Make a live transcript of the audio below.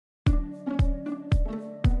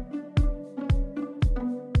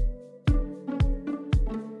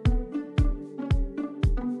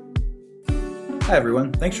Hi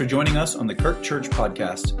everyone, thanks for joining us on the Kirk Church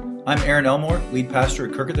Podcast. I'm Aaron Elmore, lead pastor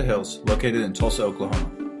at Kirk at the Hills, located in Tulsa,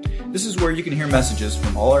 Oklahoma. This is where you can hear messages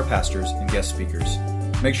from all our pastors and guest speakers.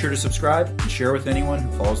 Make sure to subscribe and share with anyone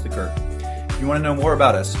who follows the Kirk. If you want to know more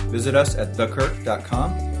about us, visit us at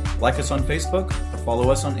thekirk.com, like us on Facebook, or follow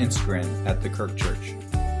us on Instagram at The Kirk Church.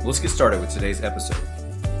 Let's get started with today's episode.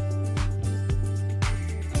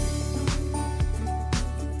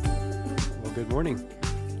 Well, good morning.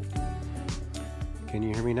 Can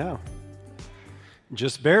you hear me now?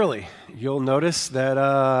 Just barely. You'll notice that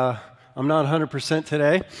I'm not 100%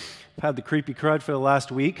 today. I've had the creepy crud for the last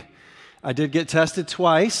week. I did get tested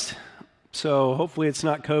twice, so hopefully it's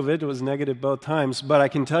not COVID. It was negative both times. But I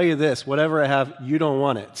can tell you this, whatever I have, you don't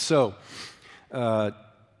want it. So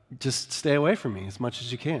just stay away from me as much as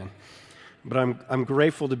you can. But I'm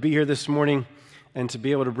grateful to be here this morning and to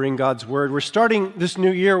be able to bring God's Word. We're starting this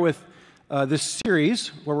new year with this series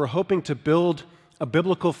where we're hoping to build a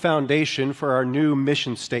biblical foundation for our new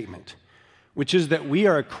mission statement, which is that we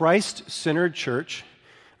are a Christ-centered church,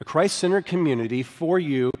 a Christ-centered community for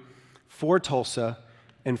you, for Tulsa,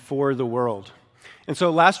 and for the world. And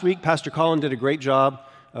so last week, Pastor Colin did a great job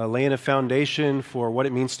laying a foundation for what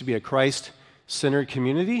it means to be a Christ-centered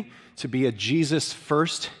community, to be a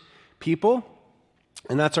Jesus-first people.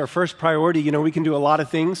 And that's our first priority. You know, we can do a lot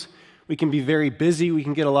of things. We can be very busy. We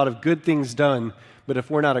can get a lot of good things done. But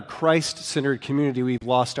if we're not a Christ-centered community, we've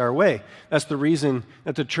lost our way. That's the reason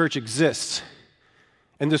that the church exists.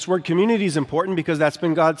 And this word community is important because that's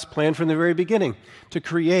been God's plan from the very beginning, to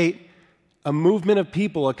create a movement of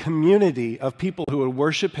people, a community of people who will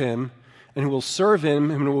worship Him and who will serve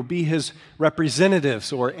Him and who will be His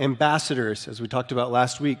representatives or ambassadors, as we talked about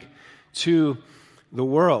last week, to the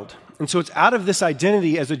world. And so it's out of this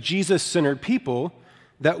identity as a Jesus-centered people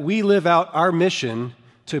that we live out our mission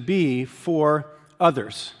to be for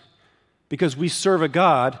others, because we serve a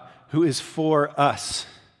God who is for us.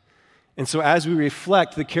 And so as we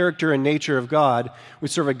reflect the character and nature of God, we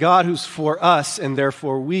serve a God who's for us, and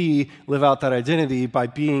therefore we live out that identity by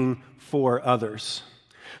being for others.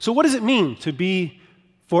 So what does it mean to be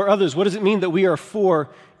for others? What does it mean that we are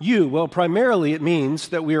for you? Well, primarily it means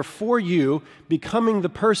that we are for you becoming the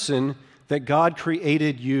person that God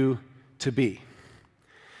created you to be.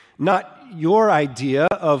 Not your idea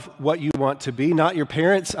of what you want to be, not your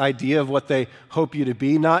parents' idea of what they hope you to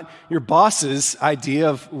be, not your boss's idea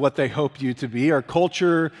of what they hope you to be, or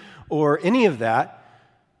culture, or any of that.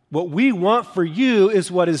 What we want for you is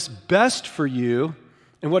what is best for you,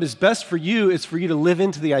 and what is best for you is for you to live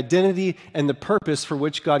into the identity and the purpose for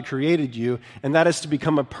which God created you, and that is to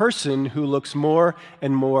become a person who looks more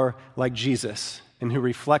and more like Jesus and who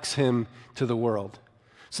reflects Him to the world.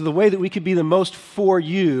 So the way that we could be the most for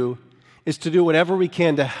you is to do whatever we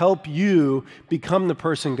can to help you become the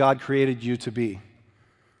person God created you to be.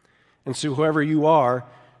 And so whoever you are,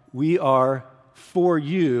 we are for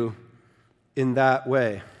you in that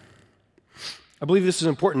way. I believe this is an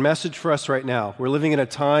important message for us right now. We're living in a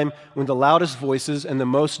time when the loudest voices and the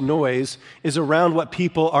most noise is around what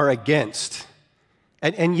people are against.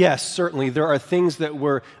 And yes, certainly there are things that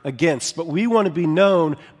we're against, but we want to be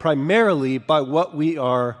known primarily by what we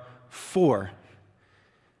are for.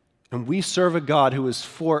 And we serve a God who is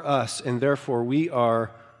for us, and therefore we are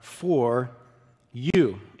for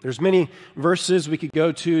you. There's many verses we could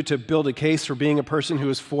go to build a case for being a person who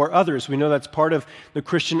is for others. We know that's part of the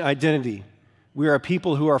Christian identity. We are a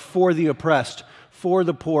people who are for the oppressed, for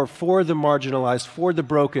the poor, for the marginalized, for the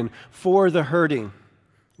broken, for the hurting.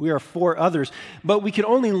 We are for others. But we can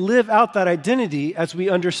only live out that identity as we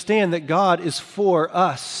understand that God is for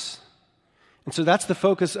us. And so that's the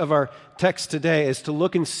focus of our text today, is to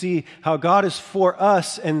look and see how God is for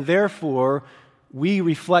us, and therefore we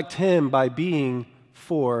reflect Him by being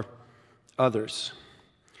for others.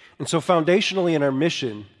 And so foundationally in our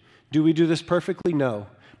mission, do we do this perfectly? No.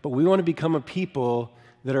 But we want to become a people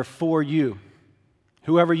that are for you,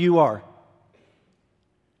 whoever you are.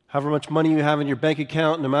 However much money you have in your bank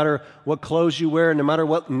account, no matter what clothes you wear, no matter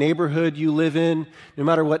what neighborhood you live in, no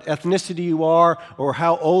matter what ethnicity you are or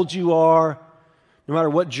how old you are, no matter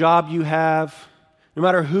what job you have, no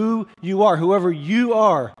matter who you are, whoever you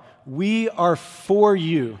are, we are for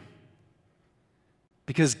you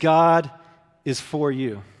because God is for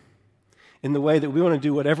you in the way that we want to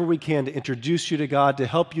do whatever we can to introduce you to God, to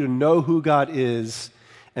help you to know who God is,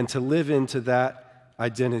 and to live into that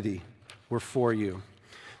identity. We're for you.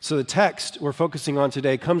 So the text we're focusing on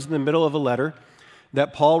today comes in the middle of a letter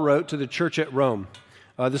that Paul wrote to the church at Rome.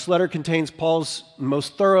 This letter contains Paul's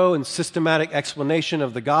most thorough and systematic explanation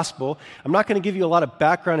of the gospel. I'm not going to give you a lot of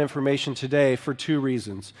background information today for two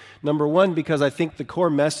reasons. Number one, because I think the core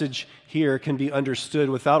message here can be understood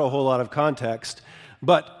without a whole lot of context.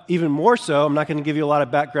 But even more so, I'm not going to give you a lot of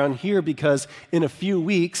background here because in a few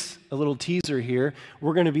weeks, a little teaser here,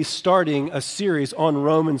 we're going to be starting a series on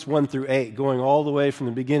Romans 1 through 8, going all the way from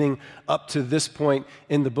the beginning up to this point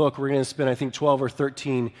in the book. We're going to spend, I think, 12 or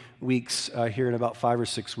 13 weeks here in about 5 or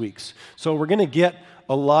 6 weeks. So we're going to get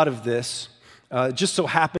a lot of this. It just so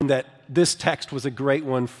happened that this text was a great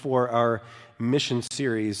one for our mission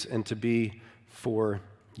series and to be for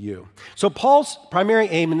you. So Paul's primary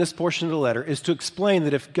aim in this portion of the letter is to explain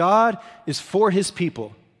that if God is for his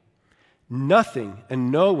people, nothing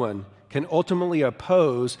and no one can ultimately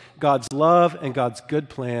oppose God's love and God's good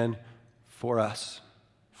plan for us,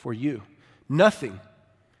 for you. Nothing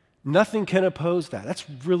can oppose that. That's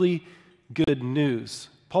really good news.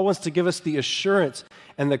 Paul wants to give us the assurance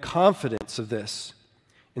and the confidence of this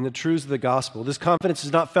in the truths of the gospel. This confidence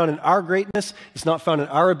is not found in our greatness. It's not found in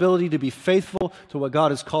our ability to be faithful to what God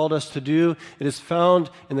has called us to do. It is found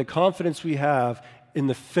in the confidence we have in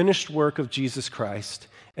the finished work of Jesus Christ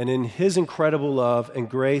and in his incredible love and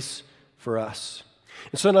grace for us.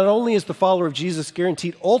 And so not only is the follower of Jesus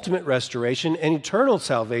guaranteed ultimate restoration and eternal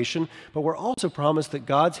salvation, but we're also promised that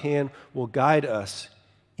God's hand will guide us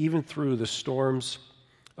even through the storms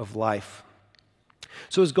of life.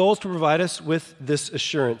 So his goal is to provide us with this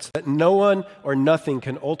assurance that no one or nothing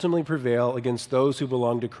can ultimately prevail against those who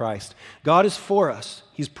belong to Christ. God is for us.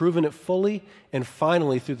 He's proven it fully and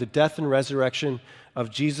finally through the death and resurrection of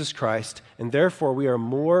Jesus Christ, and therefore we are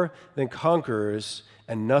more than conquerors,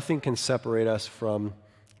 and nothing can separate us from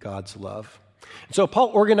God's love. And so Paul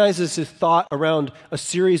organizes his thought around a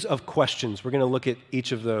series of questions. We're going to look at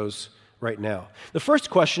each of those right now. The first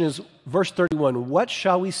question is verse 31, what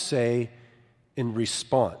shall we say in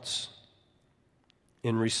response?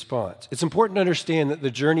 In response. It's important to understand that the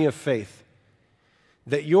journey of faith,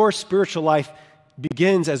 that your spiritual life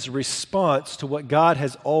begins as a response to what God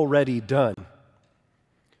has already done.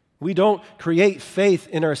 We don't create faith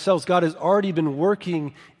in ourselves. God has already been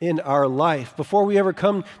working in our life. Before we ever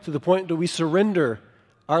come to the point that we surrender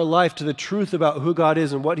our life to the truth about who God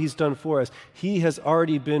is and what he's done for us, he has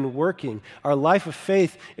already been working. Our life of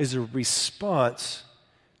faith is a response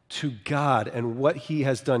to God and what he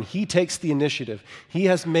has done. He takes the initiative. He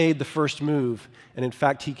has made the first move. And in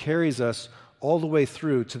fact, he carries us all the way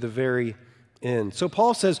through to the very end. So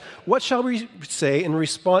Paul says, what shall we say in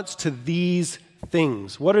response to these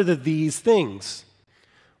things? What are these things?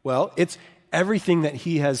 Well, it's everything that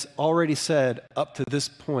he has already said up to this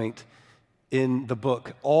point in the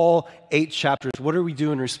book. All 8 chapters. What do we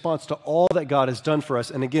do in response to all that God has done for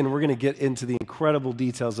us? And again, we're going to get into the incredible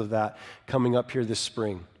details of that coming up here this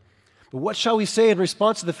spring. But what shall we say in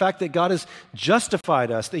response to the fact that God has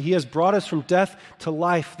justified us, that he has brought us from death to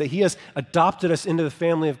life, that he has adopted us into the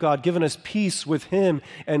family of God, given us peace with him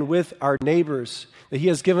and with our neighbors, that he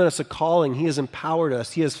has given us a calling, he has empowered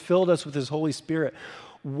us, he has filled us with his Holy Spirit?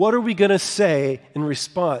 What are we going to say in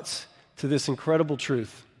response to this incredible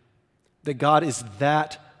truth that God is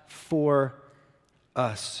that for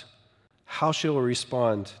us? How shall we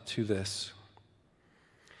respond to this?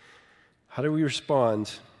 How do we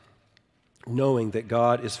respond knowing that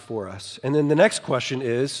God is for us? And then the next question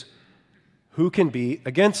is, who can be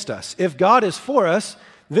against us? If God is for us,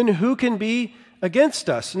 then who can be against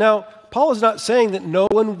us? Now, Paul is not saying that no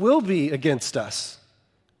one will be against us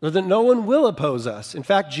or that no one will oppose us. In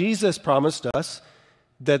fact, Jesus promised us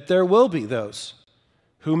that there will be those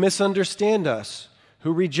who misunderstand us,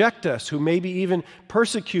 who reject us, who maybe even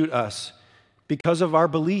persecute us because of our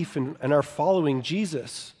belief and our following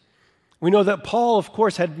Jesus. We know that Paul, of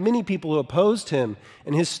course, had many people who opposed him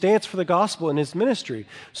and his stance for the gospel and his ministry.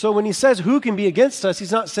 So when he says who can be against us,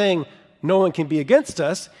 he's not saying no one can be against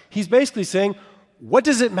us. He's basically saying, what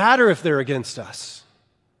does it matter if they're against us?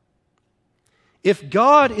 If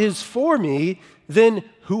God is for me, then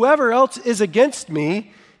whoever else is against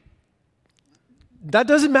me, that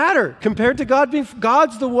doesn't matter compared to God being.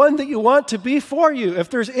 God's the one that you want to be for you.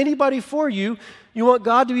 If there's anybody for you, you want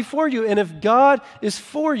God to be for you. And if God is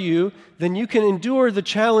for you, then you can endure the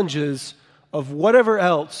challenges of whatever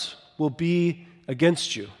else will be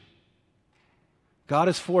against you. God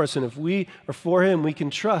is for us, and if we are for him, we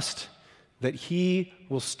can trust that he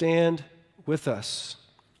will stand with us.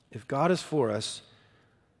 If God is for us,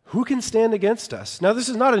 who can stand against us? Now, this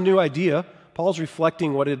is not a new idea. Paul's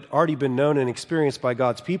reflecting what had already been known and experienced by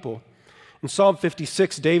God's people. In Psalm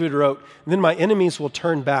 56, David wrote, "Then my enemies will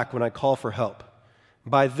turn back when I call for help.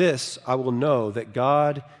 By this I will know that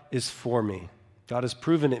God is for me. God has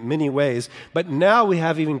proven it in many ways, but now we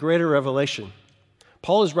have even greater revelation.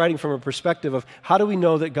 Paul is writing from a perspective of how do we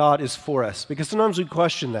know that God is for us? Because sometimes we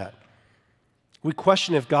question that. We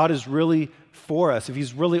question if God is really for us, if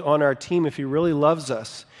he's really on our team, if he really loves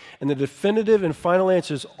us. And the definitive and final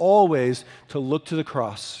answer is always to look to the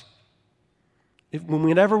cross.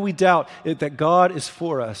 Whenever we doubt that God is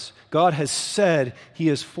for us, God has said he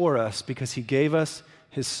is for us because he gave us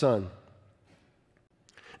his Son.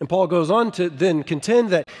 And Paul goes on to then contend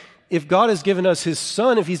that if God has given us his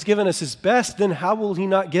Son, if he's given us his best, then how will he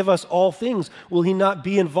not give us all things? Will he not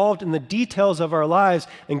be involved in the details of our lives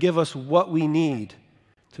and give us what we need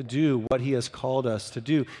to do what he has called us to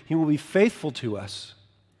do? He will be faithful to us.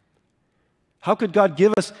 How could God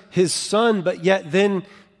give us his Son, but yet then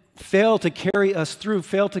fail to carry us through,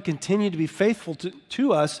 fail to continue to be faithful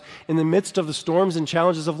to us in the midst of the storms and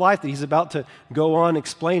challenges of life that he's about to go on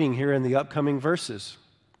explaining here in the upcoming verses?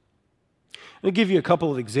 Let me give you a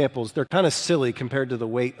couple of examples. They're kind of silly compared to the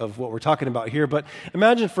weight of what we're talking about here, but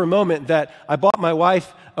imagine for a moment that I bought my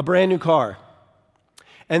wife a brand new car.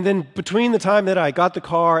 And then between the time that I got the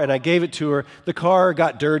car and I gave it to her, the car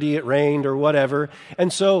got dirty, it rained or whatever.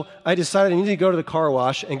 And so I decided I need to go to the car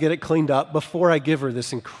wash and get it cleaned up before I give her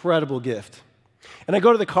this incredible gift. And I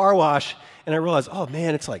go to the car wash and I realize, oh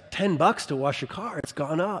man, it's like $10 to wash your car. It's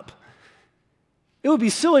gone up. It would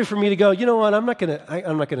be silly for me to go, you know what, I'm not going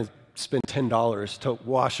to spend $10 to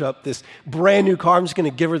wash up this brand new car. I'm just going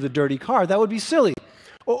to give her the dirty car. That would be silly.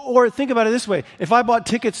 Or think about it this way. If I bought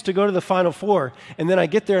tickets to go to the Final Four and then I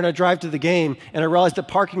get there and I drive to the game and I realize that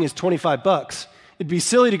parking is $25, it'd be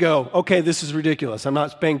silly to go, okay, this is ridiculous. I'm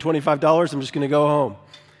not paying $25. I'm just going to go home.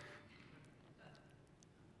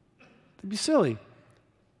 It'd be silly.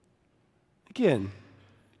 Again,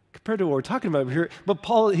 compared to what we're talking about here. But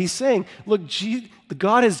Paul, he's saying, look,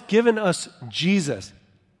 God has given us Jesus.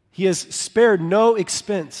 He has spared no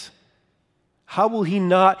expense. How will he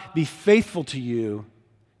not be faithful to you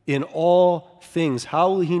in all things? How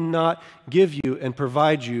will he not give you and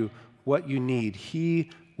provide you what you need? He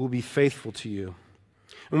will be faithful to you.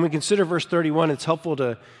 When we consider verse 31, it's helpful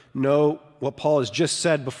to know what Paul has just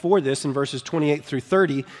said before this in verses 28 through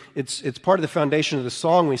 30. It's part of the foundation of the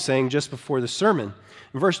song we sang just before the sermon.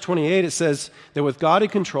 In verse 28, it says that with God in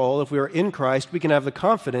control, if we are in Christ, we can have the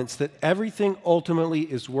confidence that everything ultimately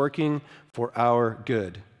is working for our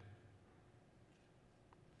good.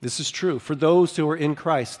 This is true. For those who are in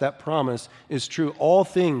Christ, that promise is true. All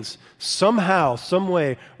things, somehow, some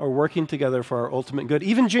way, are working together for our ultimate good.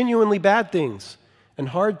 Even genuinely bad things and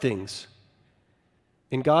hard things.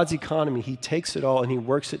 In God's economy, he takes it all and he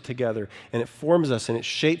works it together. And it forms us and it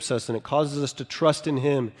shapes us and it causes us to trust in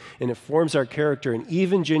him. And it forms our character. And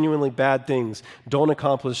even genuinely bad things don't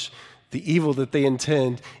accomplish the evil that they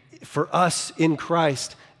intend. For us in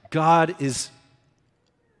Christ, God is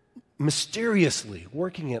mysteriously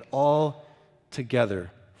working it all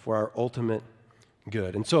together for our ultimate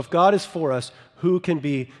good. And so if God is for us, who can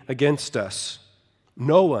be against us?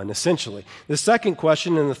 No one, essentially. The second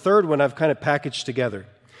question and the third one I've kind of packaged together.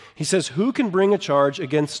 He says, who can bring a charge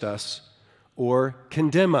against us or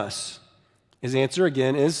condemn us? His answer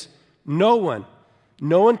again is no one.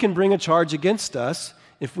 No one can bring a charge against us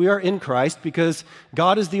if we are in Christ because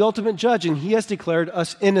God is the ultimate judge and he has declared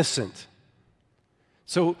us innocent.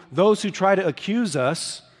 So those who try to accuse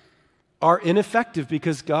us are ineffective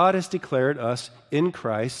because God has declared us in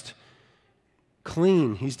Christ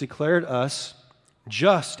clean. He's declared us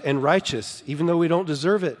just and righteous, even though we don't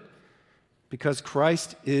deserve it, because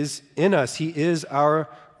Christ is in us. He is our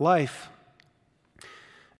life.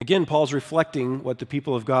 Again, Paul's reflecting what the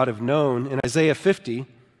people of God have known. In Isaiah 50, the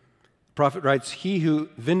prophet writes, "He who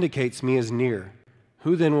vindicates me is near.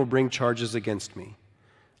 Who then will bring charges against me?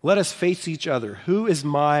 Let us face each other. Who is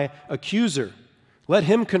my accuser? Let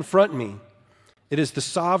him confront me. It is the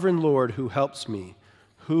sovereign Lord who helps me.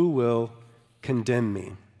 Who will condemn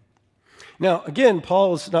me?" Now, again,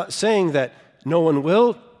 Paul is not saying that no one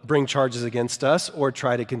will bring charges against us or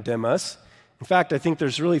try to condemn us. In fact, I think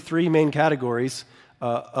there's really three main categories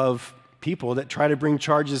of people that try to bring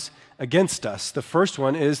charges against us. The first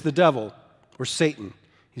one is the devil or Satan.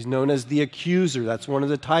 He's known as the accuser. That's one of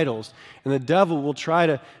the titles. And the devil will try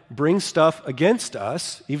to bring stuff against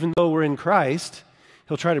us, even though we're in Christ.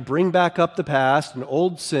 He'll try to bring back up the past and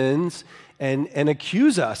old sins and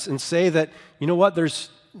accuse us and say that, you know what,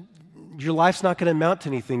 your life's not going to amount to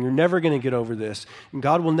anything. You're never going to get over this. And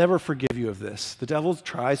God will never forgive you of this. The devil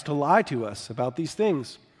tries to lie to us about these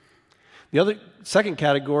things. The second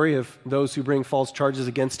category of those who bring false charges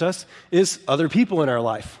against us is other people in our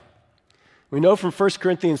life. We know from 1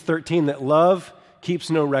 Corinthians 13 that love keeps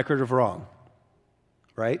no record of wrong,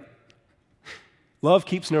 right? Love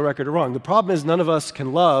keeps no record of wrong. The problem is none of us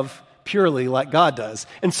can love purely like God does.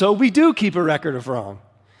 And so we do keep a record of wrong.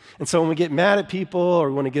 And so when we get mad at people or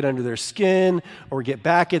we want to get under their skin or we get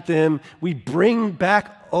back at them, we bring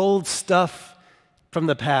back old stuff from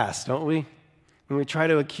the past, don't we? And we try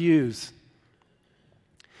to accuse.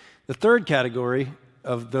 The third category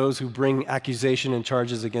of those who bring accusation and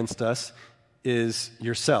charges against us is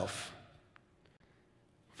yourself.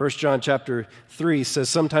 1 John chapter 3 says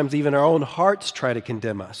sometimes even our own hearts try to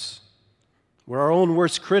condemn us. We're our own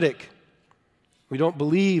worst critic. We don't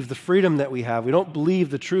believe the freedom that we have. We don't believe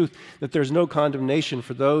the truth that there's no condemnation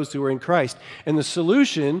for those who are in Christ. And the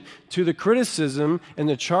solution to the criticism and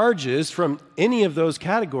the charges from any of those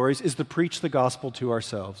categories is to preach the gospel to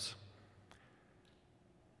ourselves.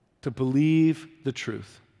 To believe the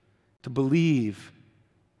truth. To believe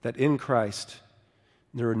that in Christ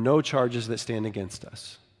there are no charges that stand against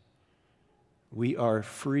us. We are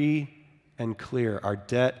free and clear. Our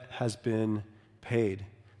debt has been paid.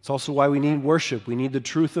 It's also why we need worship. We need the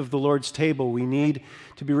truth of the Lord's table. We need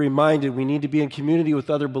to be reminded. We need to be in community with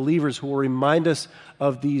other believers who will remind us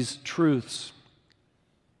of these truths.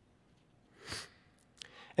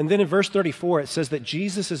 And then in verse 34, it says that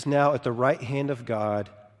Jesus is now at the right hand of God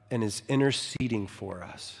and is interceding for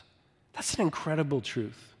us. That's an incredible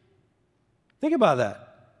truth. Think about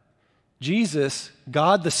that. Jesus,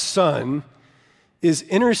 God the Son, is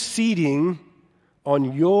interceding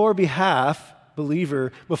on your behalf,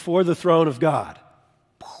 believer, before the throne of God.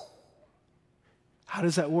 How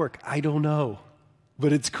does that work? I don't know,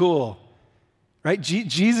 but it's cool, right?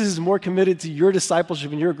 Jesus is more committed to your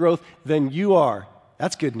discipleship and your growth than you are.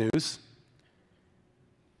 That's good news.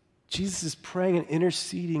 Jesus is praying and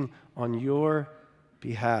interceding on your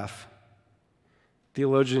behalf.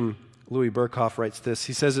 Theologian Louis Berkhoff writes this.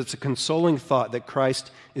 He says it's a consoling thought that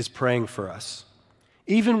Christ is praying for us.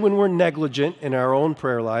 Even when we're negligent in our own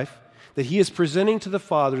prayer life, that he is presenting to the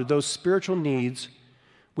Father those spiritual needs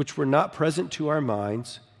which were not present to our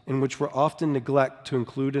minds and which we often neglect to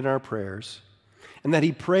include in our prayers, and that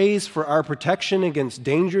he prays for our protection against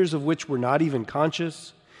dangers of which we're not even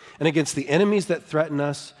conscious and against the enemies that threaten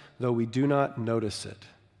us, though we do not notice it.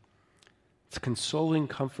 It's a consoling,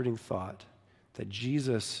 comforting thought that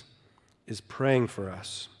Jesus is praying for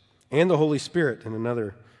us, and the Holy Spirit in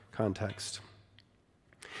another context.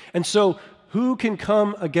 And so, who can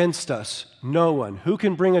come against us? No one. Who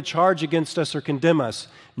can bring a charge against us or condemn us?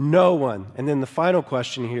 No one. And then the final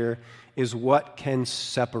question here is, what can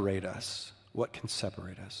separate us? What can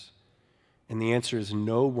separate us? And the answer is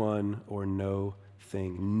no one or no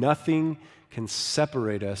thing. Nothing can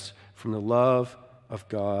separate us from the love of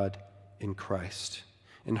God in Christ.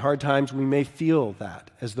 In hard times, we may feel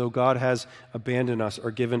that, as though God has abandoned us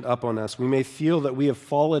or given up on us. We may feel that we have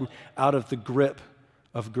fallen out of the grip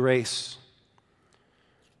of grace.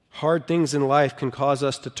 Hard things in life can cause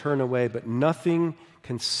us to turn away, but nothing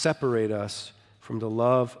can separate us from the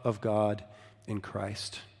love of God in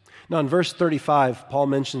Christ. Now, in verse 35, Paul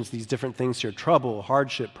mentions these different things here: trouble,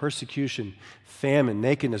 hardship, persecution, famine,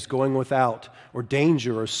 nakedness, going without, or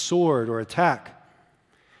danger, or sword, or attack.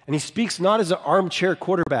 And he speaks not as an armchair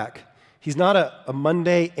quarterback. He's not a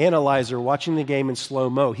Monday analyzer watching the game in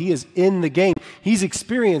slow-mo. He is in the game. He's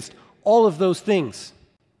experienced all of those things.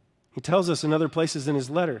 He tells us in other places in his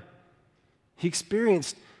letter. He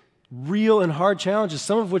experienced real and hard challenges,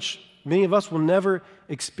 some of which many of us will never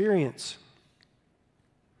experience.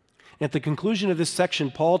 At the conclusion of this section,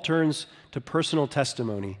 Paul turns to personal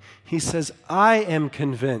testimony. He says, I am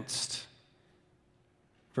convinced,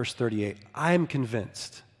 verse 38, I am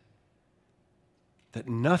convinced that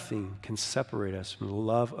nothing can separate us from the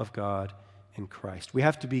love of God in Christ. We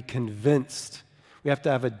have to be convinced. We have to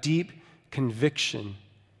have a deep conviction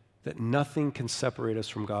that nothing can separate us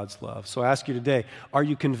from God's love. So I ask you today, are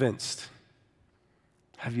you convinced?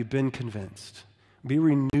 Have you been convinced? Be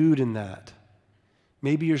renewed in that.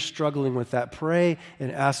 Maybe you're struggling with that. Pray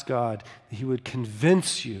and ask God that he would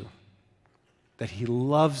convince you that he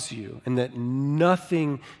loves you and that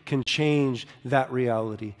nothing can change that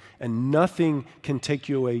reality and nothing can take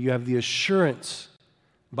you away. You have the assurance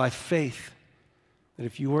by faith that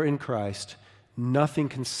if you are in Christ, nothing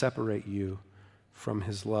can separate you from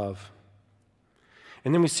his love.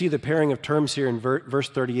 And then we see the pairing of terms here in verse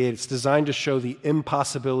 38. It's designed to show the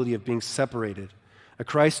impossibility of being separated. A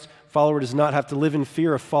Christ follower does not have to live in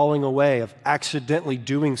fear of falling away, of accidentally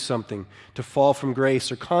doing something to fall from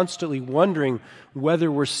grace, or constantly wondering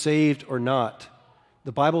whether we're saved or not.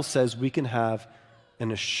 The Bible says we can have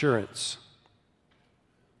an assurance.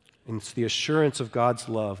 And it's the assurance of God's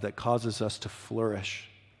love that causes us to flourish.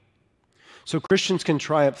 So Christians can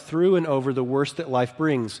triumph through and over the worst that life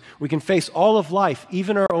brings. We can face all of life,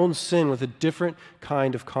 even our own sin, with a different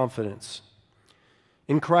kind of confidence.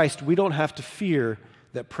 In Christ, we don't have to fear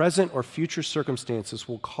that present or future circumstances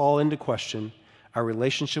will call into question our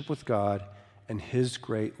relationship with God and His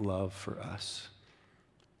great love for us.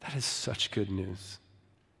 That is such good news.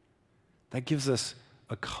 That gives us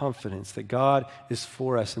a confidence that God is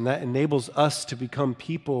for us, and that enables us to become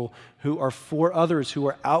people who are for others, who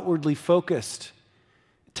are outwardly focused.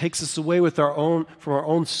 It takes us away from our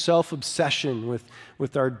own self-obsession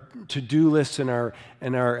with our to-do lists and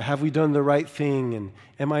our have we done the right thing and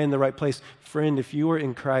am I in the right place? Friend, if you are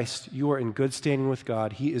in Christ, you are in good standing with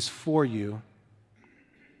God. He is for you.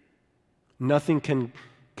 Nothing can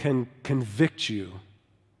convict you.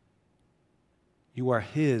 You are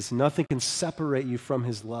His. Nothing can separate you from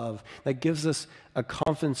His love. That gives us a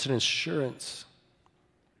confidence and assurance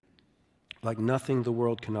like nothing the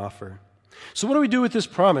world can offer. So what do we do with this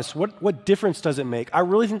promise? What difference does it make? I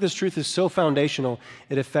really think this truth is so foundational,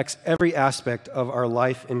 it affects every aspect of our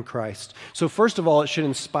life in Christ. So first of all, it should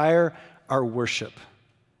inspire our worship.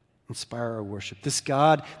 Inspire our worship. This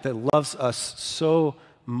God that loves us so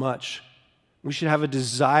much, we should have a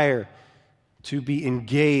desire to be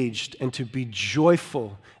engaged and to be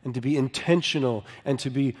joyful and to be intentional and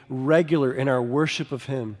to be regular in our worship of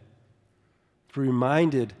Him. Be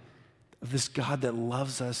reminded of this God that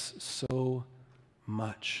loves us so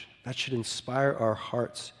much. That should inspire our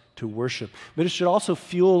hearts to worship. But it should also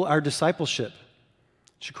fuel our discipleship.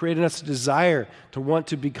 It should create in us a desire to want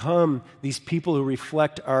to become these people who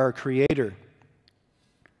reflect our Creator.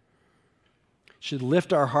 Should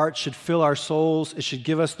lift our hearts, should fill our souls. It should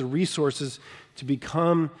give us the resources to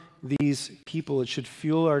become these people. It should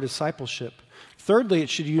fuel our discipleship. Thirdly, it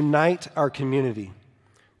should unite our community.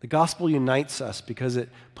 The gospel unites us because it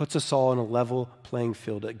puts us all on a level playing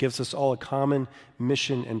field. It gives us all a common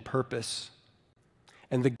mission and purpose.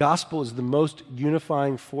 And the gospel is the most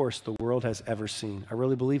unifying force the world has ever seen. I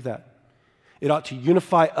really believe that. It ought to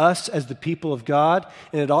unify us as the people of God,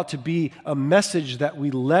 and it ought to be a message that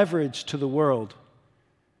we leverage to the world.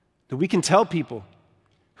 That we can tell people,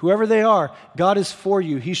 whoever they are, God is for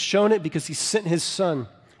you. He's shown it because He sent His Son,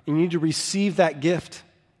 and you need to receive that gift.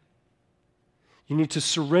 You need to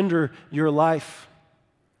surrender your life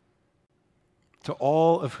to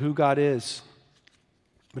all of who God is.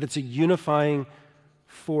 But it's a unifying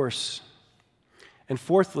force. And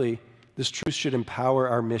fourthly, this truth should empower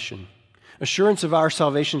our mission. Assurance of our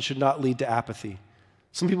salvation should not lead to apathy.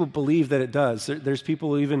 Some people believe that it does. There's people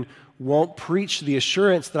who even won't preach the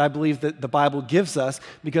assurance that I believe that the Bible gives us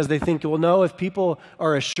because they think, well, no, if people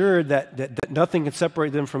are assured that nothing can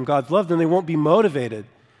separate them from God's love, then they won't be motivated.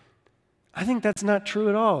 I think that's not true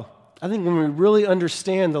at all. I think when we really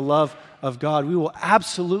understand the love of God, we will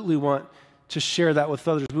absolutely want to share that with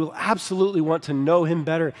others. We will absolutely want to know Him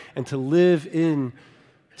better and to live in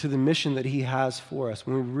to the mission that He has for us.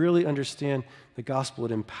 When we really understand the gospel,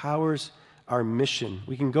 it empowers our mission.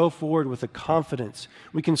 We can go forward with a confidence.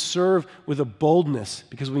 We can serve with a boldness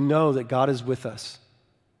because we know that God is with us.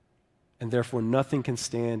 And therefore, nothing can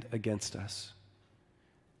stand against us.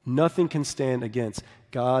 Nothing can stand against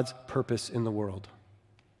God's purpose in the world.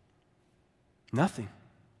 Nothing.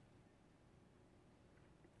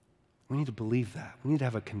 We need to believe that. We need to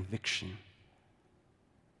have a conviction.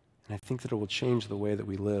 And I think that it will change the way that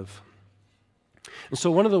we live. And so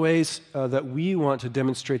one of the ways that we want to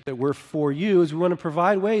demonstrate that we're for you is we want to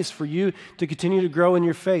provide ways for you to continue to grow in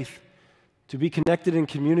your faith, to be connected in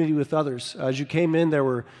community with others. As you came in, there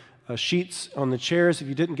were sheets on the chairs. If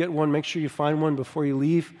you didn't get one, make sure you find one before you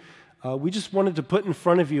leave. We just wanted to put in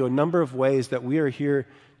front of you a number of ways that we are here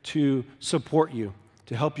to support you,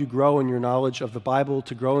 to help you grow in your knowledge of the Bible,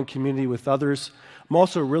 to grow in community with others. I'm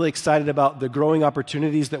also really excited about the growing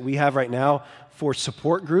opportunities that we have right now for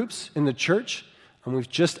support groups in the church. And we've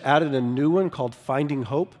just added a new one called Finding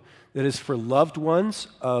Hope that is for loved ones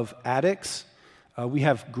of addicts. We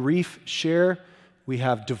have grief share. We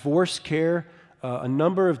have divorce care, a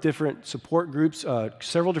number of different support groups,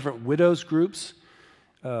 several different widows groups.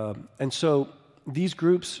 And so these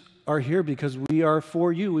groups are here because we are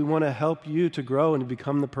for you. We want to help you to grow and to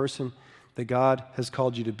become the person that God has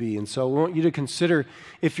called you to be. And so we want you to consider,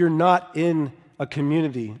 if you're not in a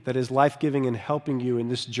community that is life-giving and helping you in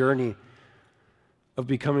this journey of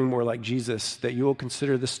becoming more like Jesus, that you will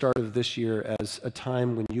consider the start of this year as a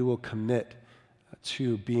time when you will commit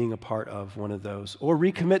to being a part of one of those, or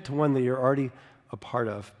recommit to one that you're already a part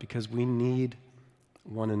of, because we need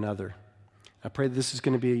one another. I pray that this is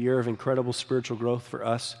going to be a year of incredible spiritual growth for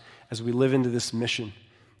us as we live into this mission,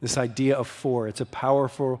 this idea of four. It's a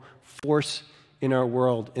powerful force in our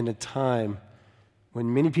world in a time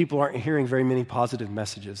when many people aren't hearing very many positive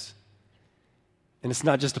messages. And it's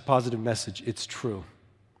not just a positive message, it's true.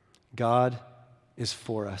 God is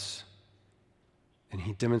for us, and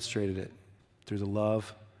he demonstrated it through the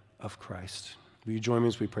love of Christ. Will you join me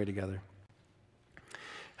as we pray together?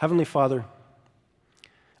 Heavenly Father,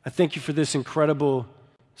 I thank you for this incredible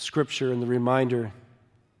scripture and the reminder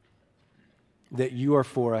that you are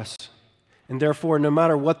for us. And therefore, no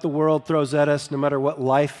matter what the world throws at us, no matter what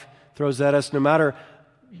life throws at us, no matter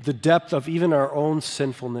the depth of even our own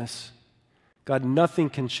sinfulness, God, nothing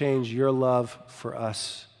can change your love for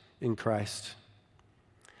us in Christ.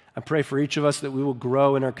 I pray for each of us that we will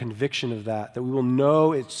grow in our conviction of that we will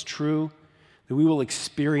know it's true, that we will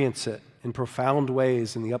experience it in profound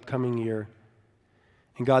ways in the upcoming year.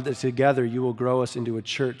 And God, that together you will grow us into a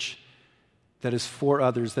church that is for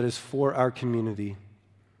others, that is for our community.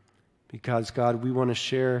 Because, God, we want to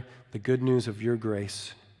share the good news of your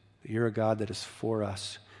grace, that you're a God that is for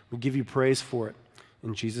us. We give you praise for it.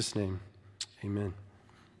 In Jesus' name, amen.